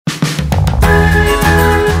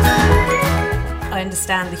I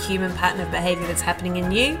understand the human pattern of behaviour that's happening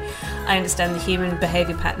in you. I understand the human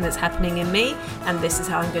behaviour pattern that's happening in me, and this is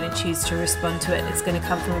how I'm going to choose to respond to it. It's going to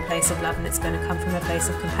come from a place of love, and it's going to come from a place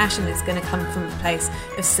of compassion. It's going to come from a place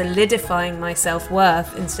of solidifying my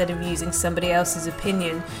self-worth instead of using somebody else's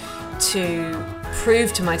opinion to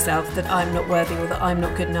prove to myself that I'm not worthy or that I'm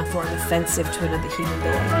not good enough or I'm offensive to another human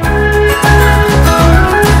being.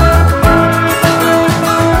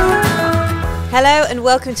 Hello and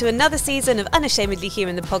welcome to another season of Unashamedly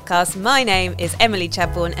Human, the podcast. My name is Emily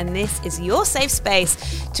Chadbourne and this is your safe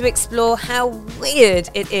space to explore how weird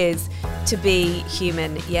it is to be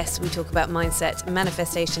human. Yes, we talk about mindset,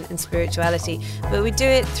 manifestation and spirituality, but we do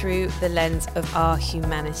it through the lens of our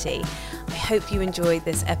humanity. I hope you enjoyed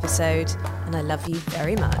this episode and I love you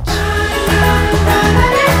very much.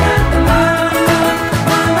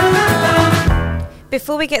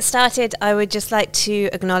 Before we get started, I would just like to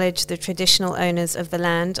acknowledge the traditional owners of the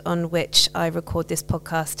land on which I record this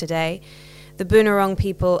podcast today, the Boonwurrung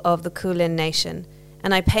people of the Kulin Nation,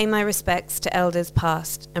 and I pay my respects to elders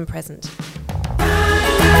past and present.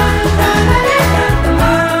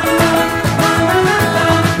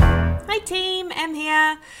 Hi team, Em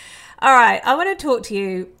here. All right, I want to talk to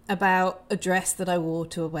you about a dress that I wore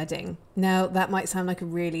to a wedding. Now, that might sound like a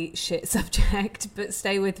really shit subject, but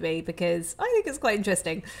stay with me because I think it's quite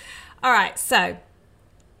interesting. All right, so I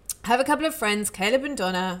have a couple of friends, Caleb and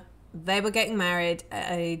Donna. They were getting married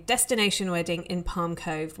at a destination wedding in Palm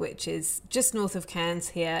Cove, which is just north of Cairns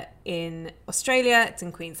here in Australia. It's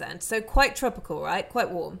in Queensland, so quite tropical, right? Quite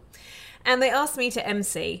warm. And they asked me to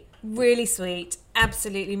MC. Really sweet,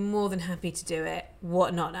 absolutely more than happy to do it.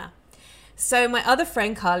 What an honour. So my other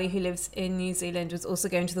friend, Carly, who lives in New Zealand, was also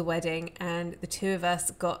going to the wedding, and the two of us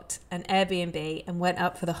got an Airbnb and went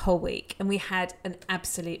up for the whole week, and we had an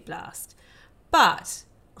absolute blast. But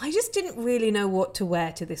I just didn't really know what to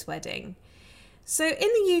wear to this wedding. So in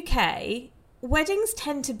the UK, weddings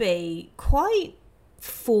tend to be quite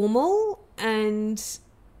formal, and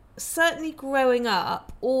certainly growing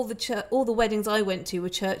up, all the weddings I went to were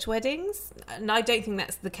church weddings, and I don't think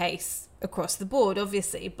that's the case across the board,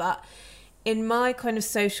 obviously, but in my kind of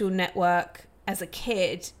social network as a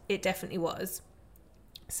kid, it definitely was.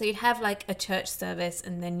 So you'd have like a church service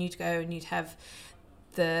and then you'd go and you'd have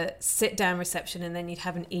the sit-down reception and then you'd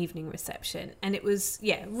have an evening reception. And it was,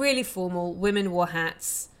 really formal. Women wore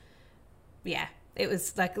hats. Yeah, it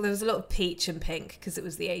was like there was a lot of peach and pink because it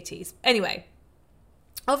was the 80s. Anyway,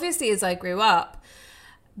 obviously as I grew up,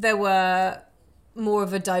 there were more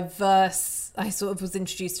of a diverse, I sort of was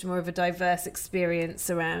introduced to more of a diverse experience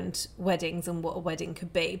around weddings and what a wedding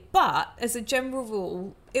could be. But as a general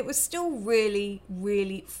rule, it was still really,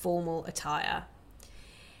 really formal attire.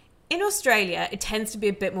 In Australia, it tends to be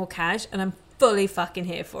a bit more cash, and I'm fully fucking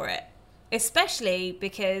here for it. Especially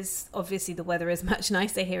because obviously the weather is much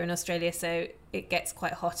nicer here in Australia, so it gets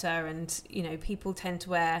quite hotter and, you know, people tend to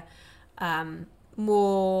wear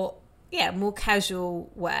more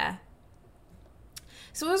casual wear.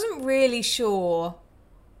 So I wasn't really sure,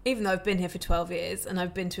 even though I've been here for 12 years and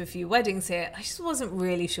I've been to a few weddings here, I just wasn't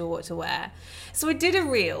really sure what to wear. So I did a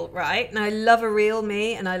reel, right? And I love a reel,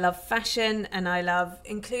 me, and I love fashion and I love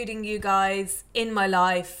including you guys in my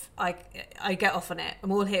life. I get off on it.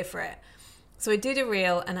 I'm all here for it. So I did a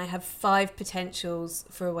reel and I have 5 potentials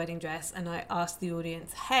for a wedding dress, and I asked the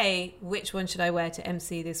audience, hey, which one should I wear to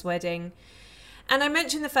MC this wedding? And I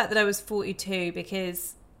mentioned the fact that I was 42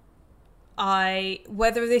 because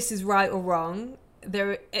whether this is right or wrong,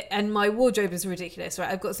 and my wardrobe is ridiculous, right?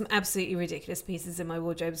 I've got some absolutely ridiculous pieces in my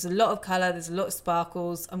wardrobe. There's a lot of colour, there's a lot of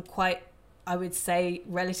sparkles. I'm quite, I would say,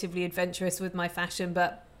 relatively adventurous with my fashion,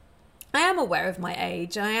 but I am aware of my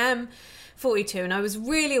age. I am 42, and I was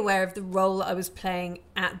really aware of the role that I was playing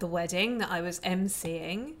at the wedding that I was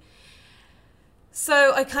emceeing.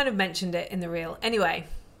 So I kind of mentioned it in the reel. Anyway,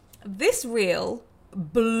 this reel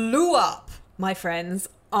blew up, my friends,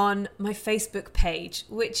 on my Facebook page,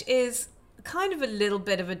 which is kind of a little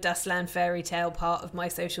bit of a Dustland fairy tale part of my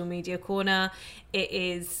social media corner. It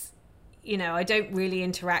is, you know, I don't really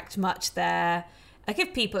interact much there. Like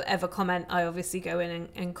if people ever comment, I obviously go in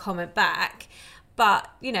and comment back. But,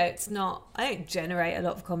 you know, it's not, I don't generate a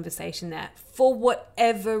lot of conversation there. For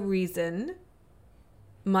whatever reason,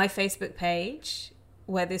 my Facebook page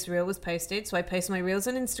where this reel was posted, so I post my reels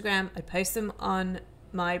on Instagram, I post them on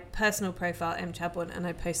my personal profile, M Chadbourne, and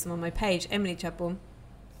I post them on my page, Emily Chadbourne.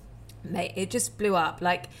 Mate, it just blew up.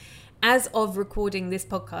 Like, as of recording this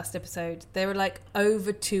podcast episode, there are like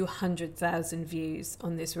over 200,000 views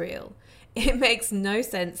on this reel. It makes no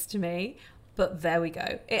sense to me, but there we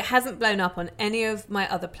go. It hasn't blown up on any of my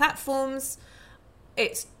other platforms.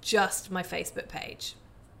 It's just my Facebook page.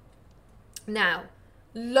 Now,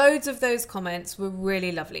 loads of those comments were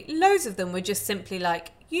really lovely. Loads of them were just simply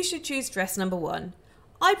like, you should choose dress number 1.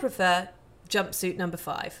 I prefer jumpsuit number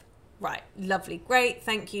 5. Right, lovely, great,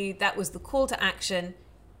 thank you. That was the call to action.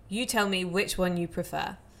 You tell me which one you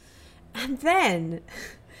prefer. And then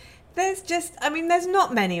there's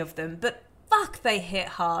not many of them, but fuck, they hit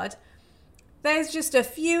hard. There's just a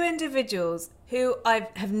few individuals who I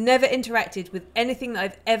have never interacted with anything that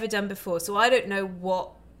I've ever done before. So I don't know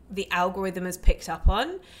what the algorithm has picked up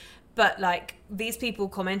on. But like, these people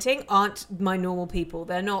commenting aren't my normal people.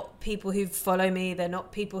 They're not people who follow me. They're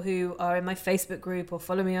not people who are in my Facebook group or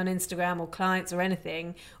follow me on Instagram or clients or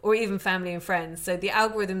anything, or even family and friends. So the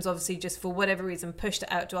algorithm's obviously just, for whatever reason, pushed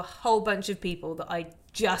it out to a whole bunch of people that I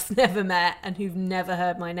just never met and who've never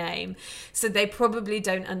heard my name. So they probably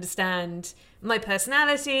don't understand my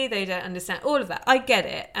personality. They don't understand all of that. I get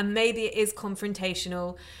it. And maybe it is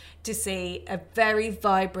confrontational to see a very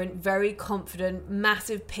vibrant, very confident,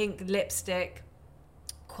 massive pink lipstick,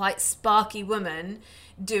 quite sparky woman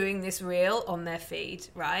doing this reel on their feed,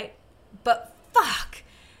 right? But fuck,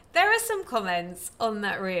 there are some comments on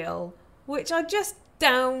that reel which are just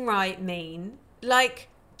downright mean, like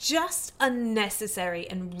just unnecessary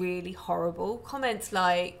and really horrible. Comments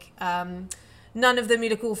like, none of them,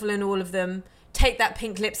 you look awful in all of them. Take that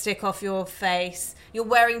pink lipstick off your face. You're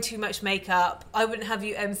wearing too much makeup. I wouldn't have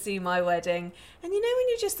you MC my wedding. And you know when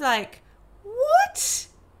you're just like, what?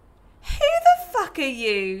 Who the fuck are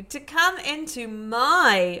you to come into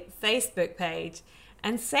my Facebook page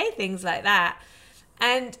and say things like that?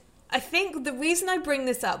 And I think the reason I bring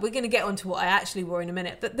this up, we're going to get onto what I actually wore in a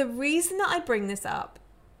minute, but the reason that I bring this up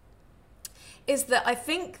is that I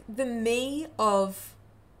think the me of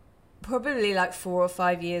probably like 4 or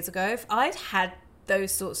 5 years ago, if I'd had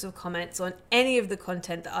those sorts of comments on any of the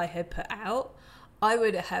content that I had put out, I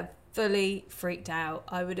would have fully freaked out.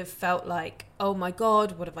 I would have felt like, oh my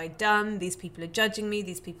God, what have I done? These people are judging me.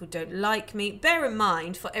 These people don't like me. Bear in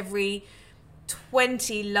mind, for every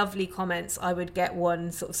 20 lovely comments, I would get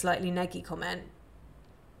one sort of slightly neggy comment.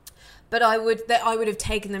 But I would have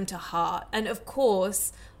taken them to heart. And of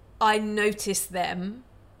course, I noticed them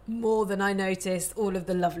more than I noticed all of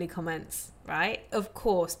the lovely comments, right? Of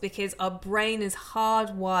course, because our brain is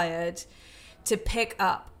hardwired to pick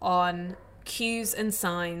up on cues and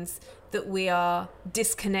signs that we are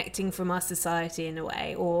disconnecting from our society in a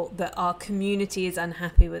way, or that our community is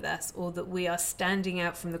unhappy with us, or that we are standing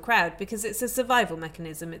out from the crowd, because it's a survival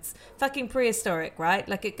mechanism. It's fucking prehistoric, right?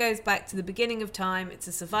 Like, it goes back to the beginning of time. It's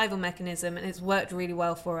a survival mechanism, and it's worked really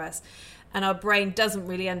well for us. And our brain doesn't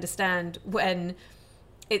really understand when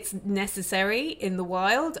it's necessary in the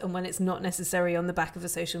wild and when it's not necessary on the back of a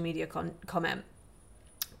social media comment.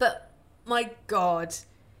 But my God,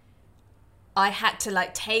 I had to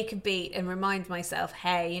like take a beat and remind myself,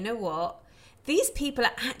 hey, you know what? These people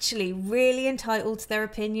are actually really entitled to their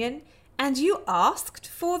opinion, and you asked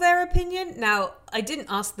for their opinion. Now, I didn't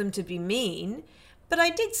ask them to be mean, but I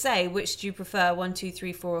did say, which do you prefer, 1, 2,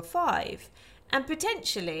 3, 4, or 5? And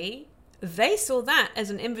potentially they saw that as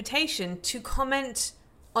an invitation to comment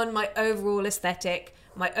on my overall aesthetic,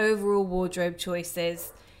 my overall wardrobe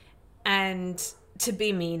choices, and to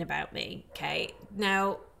be mean about me, okay?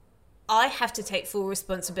 Now, I have to take full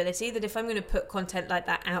responsibility that if I'm going to put content like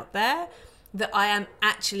that out there, that I am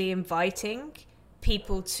actually inviting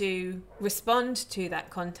people to respond to that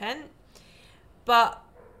content. But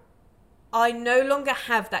I no longer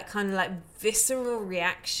have that kind of like visceral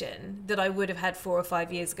reaction that I would have had 4 or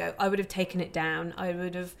 5 years ago. I would have taken it down. I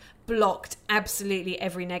would have blocked absolutely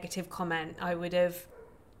every negative comment. I would have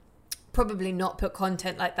probably not put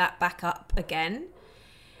content like that back up again.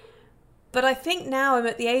 But I think now I'm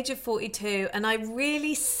at the age of 42 and I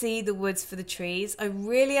really see the woods for the trees. I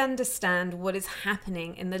really understand what is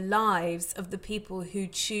happening in the lives of the people who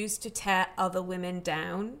choose to tear other women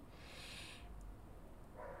down.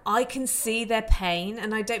 I can see their pain,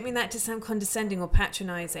 and I don't mean that to sound condescending or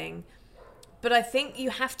patronizing, but I think you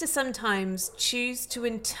have to sometimes choose to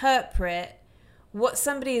interpret what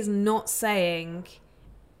somebody is not saying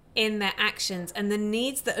in their actions and the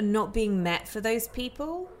needs that are not being met for those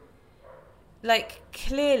people. Like,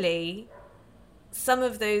 clearly, some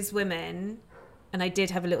of those women, and I did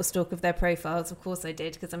have a little stalk of their profiles, of course I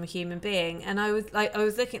did, because I'm a human being, and I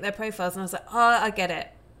was looking at their profiles and I was like, oh, I get it.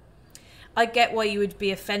 I get why you would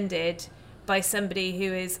be offended by somebody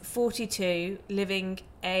who is 42, living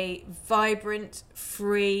a vibrant,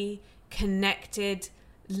 free, connected,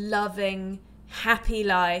 loving, happy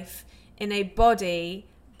life in a body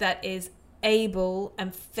that is able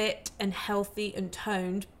and fit and healthy and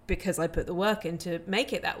toned, because I put the work in to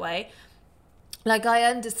make it that way. Like, I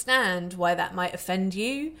understand why that might offend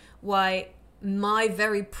you, why my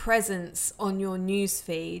very presence on your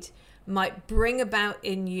newsfeed might bring about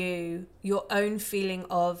in you your own feeling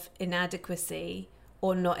of inadequacy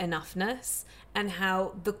or not enoughness, and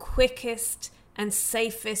how the quickest and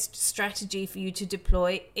safest strategy for you to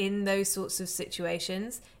deploy in those sorts of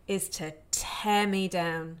situations is to tear me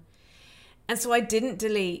down. And so I didn't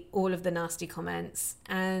delete all of the nasty comments,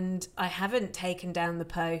 and I haven't taken down the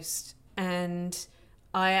post, and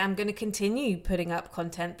I am going to continue putting up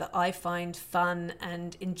content that I find fun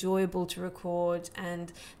and enjoyable to record,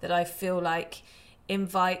 and that I feel like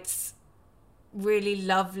invites really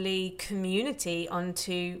lovely community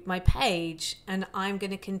onto my page. And I'm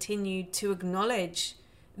going to continue to acknowledge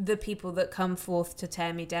the people that come forth to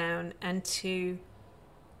tear me down and to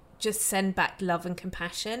just send back love and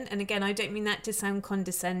compassion. And again, I don't mean that to sound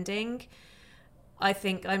condescending. I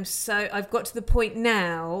think I've got to the point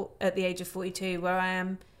now at the age of 42 where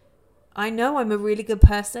I know I'm a really good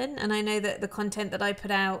person, and I know that the content that I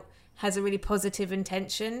put out has a really positive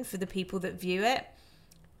intention for the people that view it.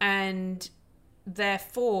 And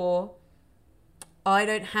therefore, I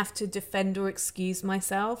don't have to defend or excuse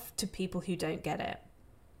myself to people who don't get it.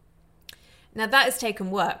 Now, that has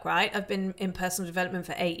taken work, right? I've been in personal development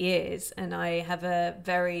for 8 years, and I have a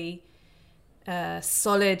very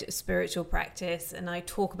solid spiritual practice, and I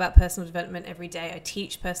talk about personal development every day. I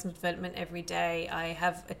teach personal development every day. I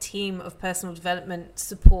have a team of personal development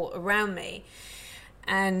support around me,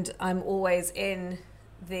 and I'm always in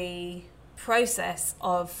the process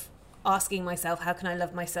of asking myself, how can I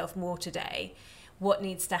love myself more today? What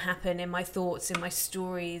needs to happen in my thoughts, in my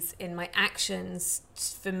stories, in my actions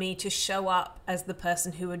for me to show up as the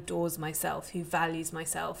person who adores myself, who values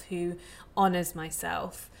myself, who honors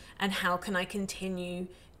myself? And how can I continue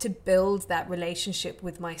to build that relationship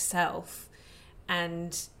with myself?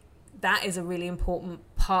 And that is a really important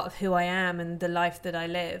part of who I am and the life that I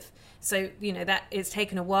live. So, that it's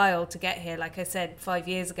taken a while to get here. Like I said, 5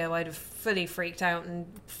 years ago, I'd have fully freaked out and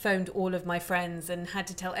phoned all of my friends and had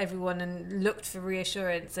to tell everyone and looked for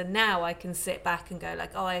reassurance. And now I can sit back and go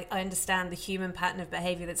like, oh, I understand the human pattern of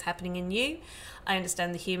behavior that's happening in you. I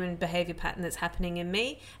understand the human behavior pattern that's happening in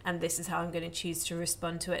me. And this is how I'm going to choose to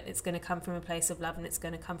respond to it. It's going to come from a place of love, and it's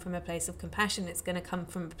going to come from a place of compassion. It's going to come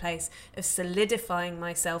from a place of solidifying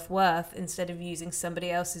my self-worth instead of using somebody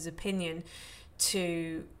else's opinion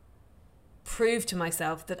to prove to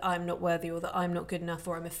myself that I'm not worthy, or that I'm not good enough,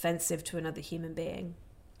 or I'm offensive to another human being.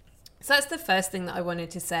 So that's the first thing that I wanted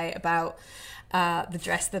to say about the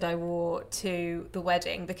dress that I wore to the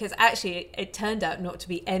wedding, because actually it turned out not to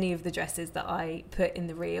be any of the dresses that I put in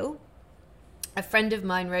the reel. A friend of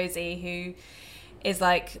mine, Rosie, who is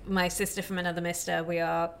like my sister from another mister, we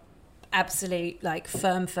are absolute like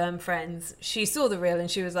firm friends, she saw the reel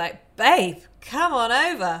and she was like, babe, come on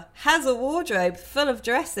over, has a wardrobe full of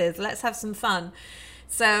dresses, let's have some fun.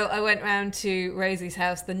 So I went round to Rosie's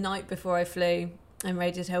house the night before I flew and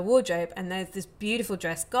raided her wardrobe, and there's this beautiful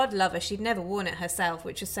dress, God love her, she'd never worn it herself,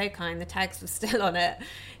 which was so kind, the tags were still on it.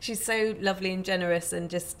 She's so lovely and generous and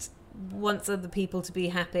just wants other people to be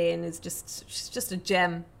happy, and she's just a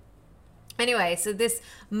gem. Anyway, so this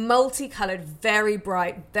multicolored, very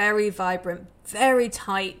bright, very vibrant, very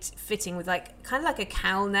tight fitting with like kind of like a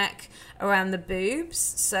cowl neck around the boobs.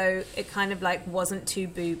 So it kind of like wasn't too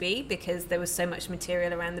booby because there was so much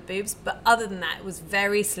material around the boobs. But other than that, it was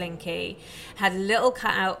very slinky, had a little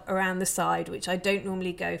cutout around the side, which I don't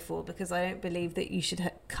normally go for because I don't believe that you should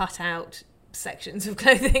cut out sections of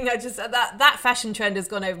clothing. I just that fashion trend has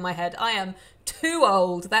gone over my head. I am too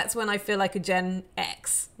old. That's when I feel like a Gen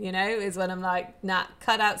X, is when I'm like, nah,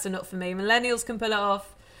 cutouts are not for me. Millennials can pull it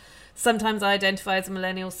off. Sometimes I identify as a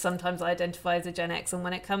millennial, sometimes I identify as a Gen X, and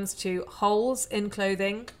when it comes to holes in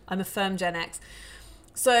clothing, I'm a firm Gen X.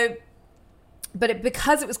 So, but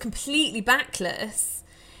because it was completely backless,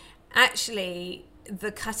 actually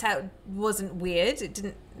the cutout wasn't weird. It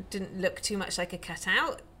didn't look too much like a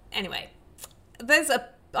cutout. Anyway,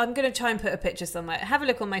 I'm going to try and put a picture somewhere. Have a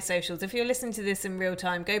look on my socials. If you're listening to this in real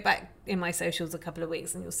time, go back in my socials a couple of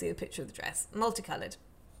weeks and you'll see a picture of the dress. Multicolored.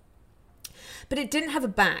 But it didn't have a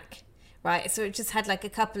back, right? So it just had like a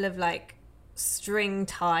couple of like string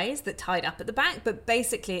ties that tied up at the back, but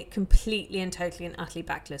basically it completely and totally and utterly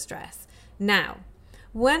backless dress. Now,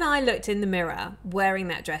 when I looked in the mirror wearing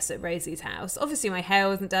that dress at Rosie's house, obviously my hair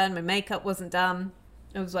wasn't done, my makeup wasn't done.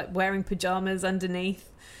 I was like wearing pajamas underneath.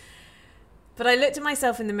 But I looked at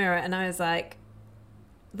myself in the mirror and I was like,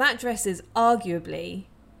 that dress is arguably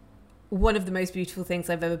one of the most beautiful things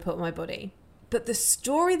I've ever put on my body. But the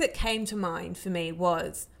story that came to mind for me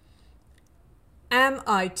was, am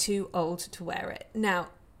I too old to wear it? Now,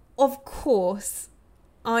 of course,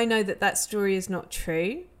 I know that story is not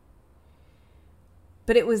true.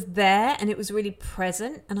 but it was there and it was really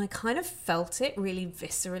present, and I kind of felt it really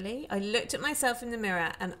viscerally. I looked at myself in the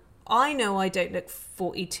mirror, and I know I don't look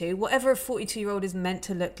 42, whatever a 42-year-old is meant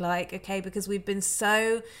to look like, okay? Because we've been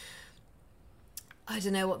so, I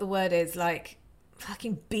don't know what the word is, like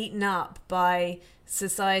fucking beaten up by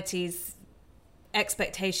society's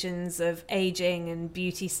expectations of aging and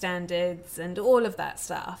beauty standards and all of that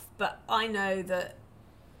stuff. But I know that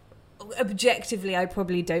objectively I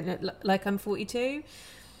probably don't look like I'm 42.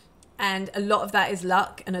 And a lot of that is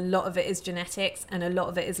luck, and a lot of it is genetics, and a lot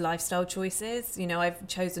of it is lifestyle choices. You know, I've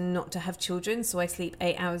chosen not to have children, so I sleep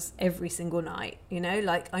 8 hours every single night. You know,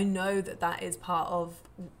 like, I know that that is part of,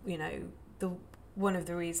 you know, one of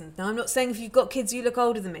the reasons. Now, I'm not saying if you've got kids, you look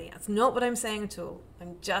older than me. That's not what I'm saying at all.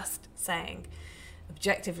 I'm just saying,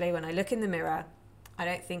 objectively, when I look in the mirror, I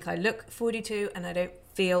don't think I look 42, and I don't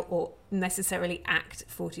feel or necessarily act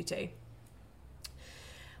 42.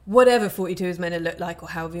 Whatever 42 is meant to look like, or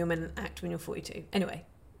however you're meant to act when you're 42. Anyway,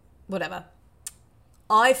 whatever.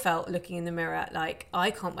 I felt looking in the mirror like, I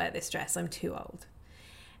can't wear this dress, I'm too old.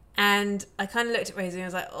 And I kind of looked at Rosie and I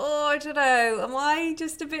was like, oh, I don't know, am I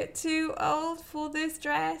just a bit too old for this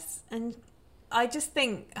dress? And I just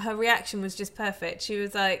think her reaction was just perfect. She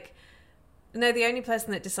was like, no, the only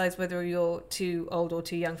person that decides whether you're too old or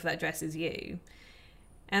too young for that dress is you.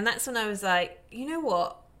 And that's when I was like, you know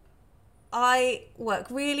what? I work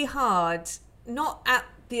really hard, not at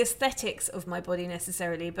the aesthetics of my body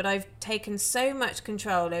necessarily, but I've taken so much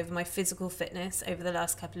control over my physical fitness over the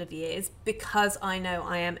last couple of years because I know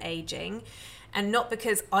I am aging, and not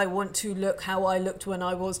because I want to look how I looked when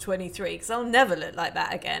I was 23, because I'll never look like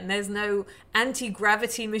that again. There's no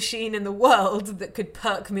anti-gravity machine in the world that could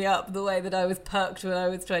perk me up the way that I was perked when I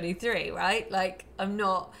was 23, right? Like, I'm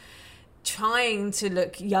not trying to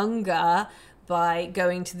look younger by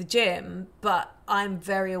going to the gym, but I'm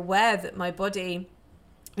very aware that my body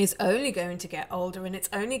is only going to get older, and it's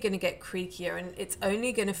only going to get creakier, and it's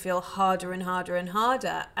only going to feel harder and harder and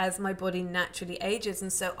harder as my body naturally ages.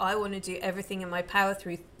 And so I want to do everything in my power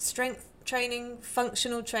through strength training,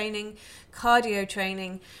 functional training, cardio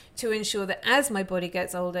training, to ensure that as my body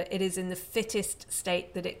gets older, it is in the fittest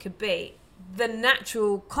state that it could be. The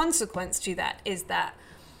natural consequence to that is that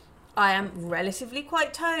I am relatively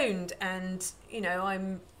quite toned, and, you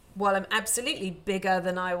know, while I'm absolutely bigger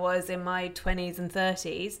than I was in my 20s and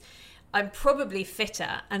 30s, I'm probably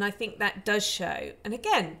fitter, and I think that does show. And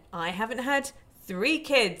again, I haven't had 3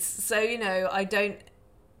 kids, so, you know, I don't,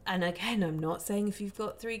 and again, I'm not saying if you've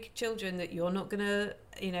got 3 children that you're not going to,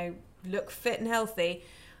 you know, look fit and healthy,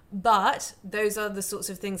 but those are the sorts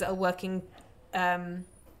of things that are working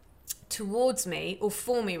towards me, or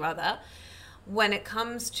for me rather, when it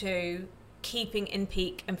comes to keeping in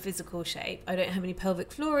peak and physical shape. I don't have any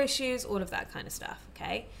pelvic floor issues, all of that kind of stuff,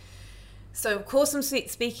 okay? So, of course, I'm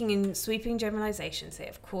speaking in sweeping generalizations here.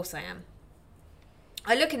 Of course I am.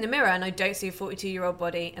 I look in the mirror and I don't see a 42-year-old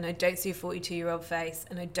body, and I don't see a 42-year-old face,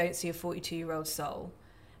 and I don't see a 42-year-old soul.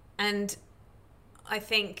 And I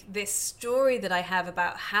think this story that I have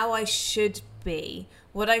about how I should be,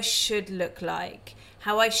 what I should look like,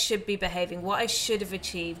 how I should be behaving, what I should have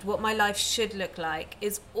achieved, what my life should look like,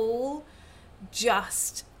 is all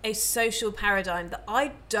just a social paradigm that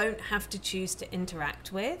I don't have to choose to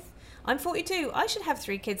interact with. I'm 42. I should have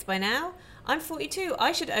 3 kids by now. I'm 42.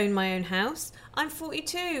 I should own my own house. I'm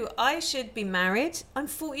 42. I should be married. I'm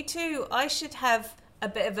 42. I should have a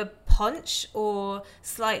bit of a paunch or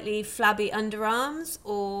slightly flabby underarms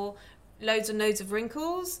or loads and loads of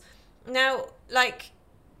wrinkles. Now, like,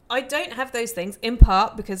 I don't have those things, in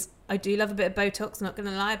part because I do love a bit of Botox, not going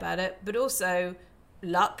to lie about it, but also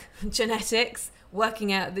luck, genetics,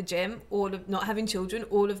 working out at the gym, all of not having children,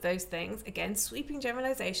 all of those things. Again, sweeping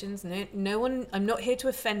generalizations. No one, I'm not here to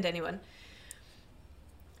offend anyone.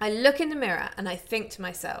 I look in the mirror and I think to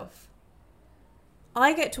myself,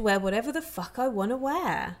 I get to wear whatever the fuck I want to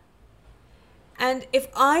wear. And if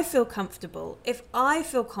I feel comfortable, if I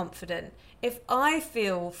feel confident, if I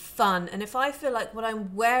feel fun, and if I feel like what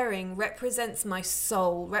I'm wearing represents my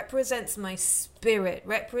soul, represents my spirit,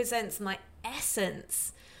 represents my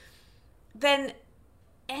essence, then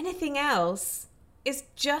anything else is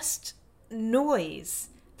just noise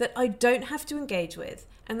that I don't have to engage with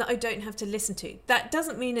and that I don't have to listen to. That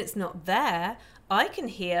doesn't mean it's not there. I can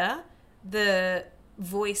hear the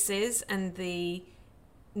voices and the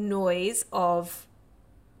noise of,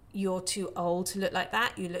 you're too old to look like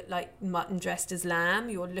that, you look like mutton dressed as lamb,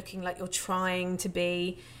 you're looking like you're trying to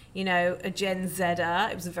be, you know, a Gen Zer.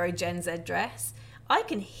 It was a very Gen Z dress. I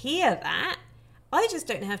can hear that. I just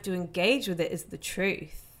don't have to engage with it, is the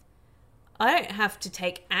truth. I don't have to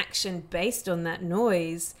take action based on that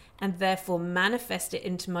noise and therefore manifest it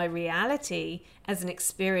into my reality as an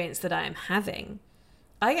experience that I am having.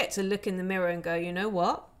 I get to look in the mirror and go, you know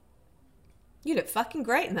what? You look fucking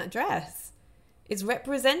great in that dress. It's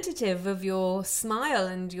representative of your smile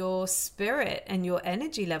and your spirit and your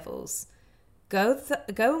energy levels. Go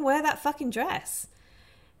and wear that fucking dress.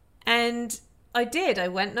 And I did. I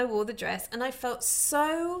went and I wore the dress and I felt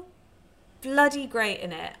so bloody great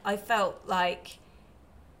in it. I felt like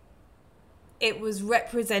it was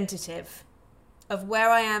representative of where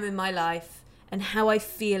I am in my life and how I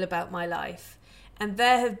feel about my life. And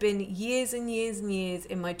there have been years and years and years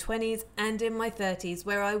in my 20s and in my 30s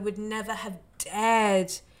where I would never have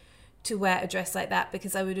dared to wear a dress like that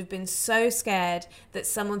because I would have been so scared that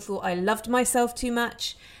someone thought I loved myself too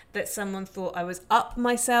much, that someone thought I was up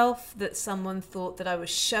myself, that someone thought that I was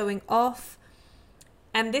showing off.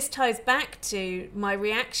 And this ties back to my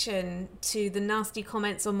reaction to the nasty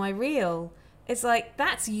comments on my reel. It's like,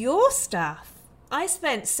 that's your stuff. I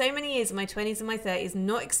spent so many years in my 20s and my 30s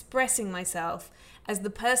not expressing myself as the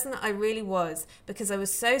person that I really was because I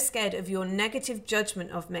was so scared of your negative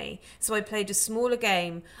judgment of me. So I played a smaller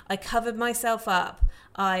game. I covered myself up.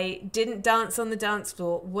 I didn't dance on the dance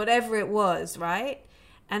floor, whatever it was, right?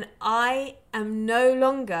 And I am no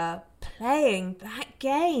longer playing that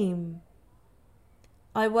game.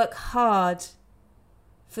 I work hard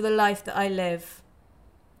for the life that I live,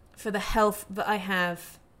 for the health that I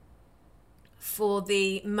have, for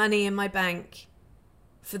the money in my bank,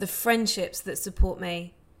 for the friendships that support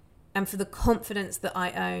me, and for the confidence that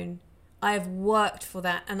I own. I have worked for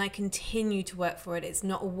that and I continue to work for it. It's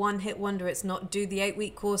not a one-hit wonder. It's not do the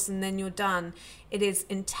 8-week course and then you're done. It is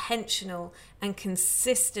intentional and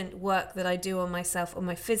consistent work that I do on myself, on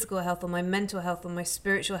my physical health, on my mental health, on my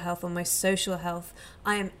spiritual health, on my social health.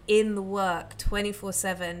 I am in the work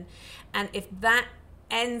 24/7. And if that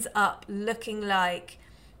ends up looking like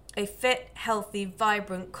a fit, healthy,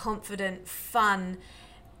 vibrant, confident, fun,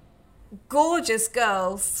 gorgeous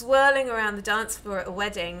girl swirling around the dance floor at a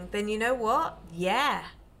wedding, then you know what? Yeah.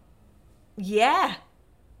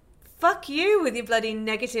 Fuck you with your bloody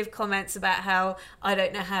negative comments about how I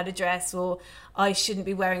don't know how to dress or I shouldn't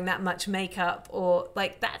be wearing that much makeup or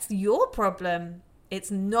like that's your problem.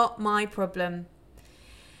 It's not my problem.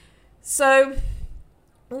 So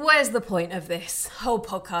where's the point of this whole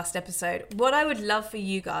podcast episode? What I would love for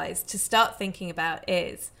you guys to start thinking about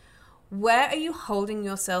is, where are you holding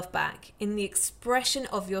yourself back in the expression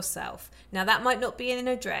of yourself? Now, that might not be in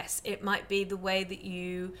a dress. It might be the way that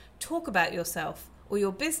you talk about yourself or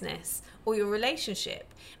your business or your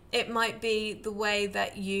relationship. It might be the way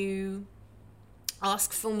that you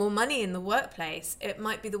ask for more money in the workplace. It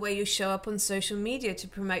might be the way you show up on social media to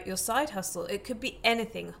promote your side hustle. It could be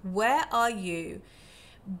anything. Where are you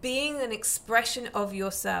being an expression of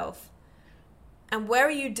yourself? And where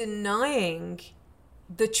are you denying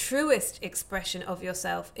the truest expression of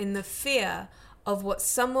yourself in the fear of what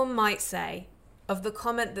someone might say, of the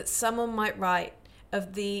comment that someone might write,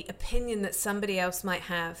 of the opinion that somebody else might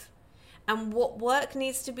have? And what work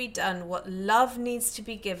needs to be done, what love needs to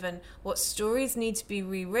be given, what stories need to be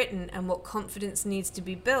rewritten, and what confidence needs to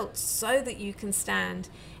be built so that you can stand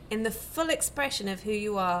in the full expression of who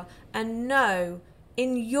you are and know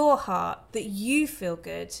in your heart that you feel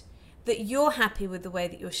good, that you're happy with the way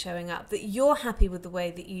that you're showing up, that you're happy with the way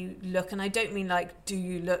that you look. And I don't mean like, do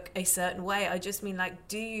you look a certain way? I just mean like,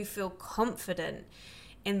 do you feel confident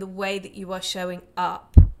in the way that you are showing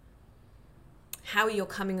up? How you're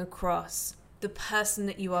coming across, the person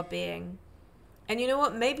that you are being. And you know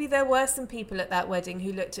what? Maybe there were some people at that wedding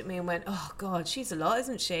who looked at me and went, oh God, she's a lot,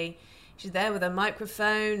 isn't she? She's there with a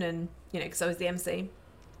microphone and, you know, because I was the MC.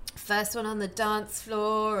 First one on the dance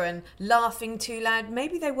floor and laughing too loud.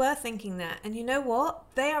 Maybe they were thinking that. And you know what?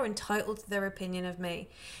 They are entitled to their opinion of me,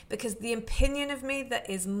 because the opinion of me that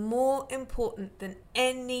is more important than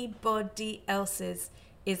anybody else's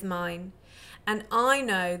is mine. And I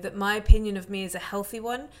know that my opinion of me is a healthy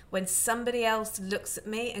one when somebody else looks at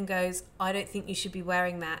me and goes, I don't think you should be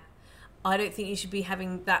wearing that. I don't think you should be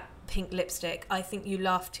having that pink lipstick. I think you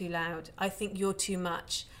laugh too loud. I think you're too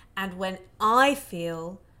much. And when I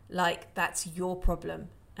feel like that's your problem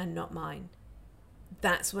and not mine,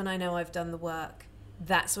 that's when I know I've done the work.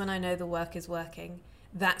 That's when I know the work is working.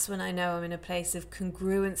 That's when I know I'm in a place of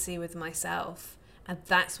congruency with myself. And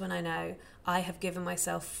that's when I know I have given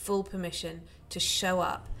myself full permission to show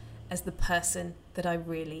up as the person that I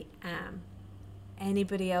really am.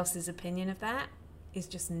 Anybody else's opinion of that is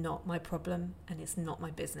just not my problem, and it's not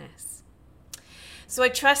my business. So I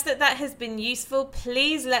trust that has been useful.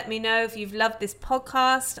 Please let me know if you've loved this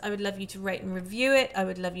podcast. I would love you to rate and review it. I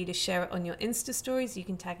would love you to share it on your Insta stories. You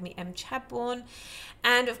can tag me mchadbourne.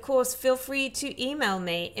 And of course, feel free to email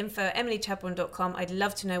me, info@emilychadbourne.com. I'd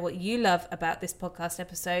love to know what you love about this podcast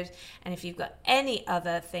episode. And if you've got any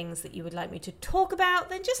other things that you would like me to talk about,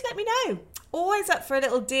 then just let me know. Always up for a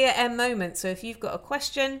little Dear Em moment. So if you've got a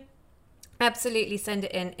question, absolutely send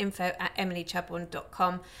it in,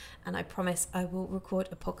 info@emilychadbourne.com. And I promise I will record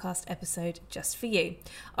a podcast episode just for you.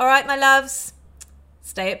 All right, my loves,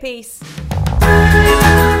 stay at peace.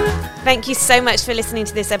 Thank you so much for listening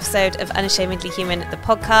to this episode of Unashamedly Human, the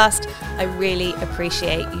podcast. I really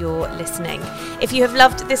appreciate your listening. If you have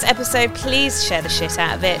loved this episode, please share the shit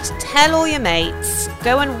out of it. Tell all your mates.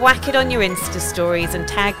 Go and whack it on your Insta stories and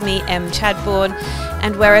tag me, Chadbourne.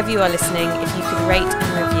 And wherever you are listening, if you could rate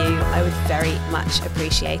and review, I would very much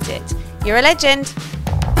appreciate it. You're a legend.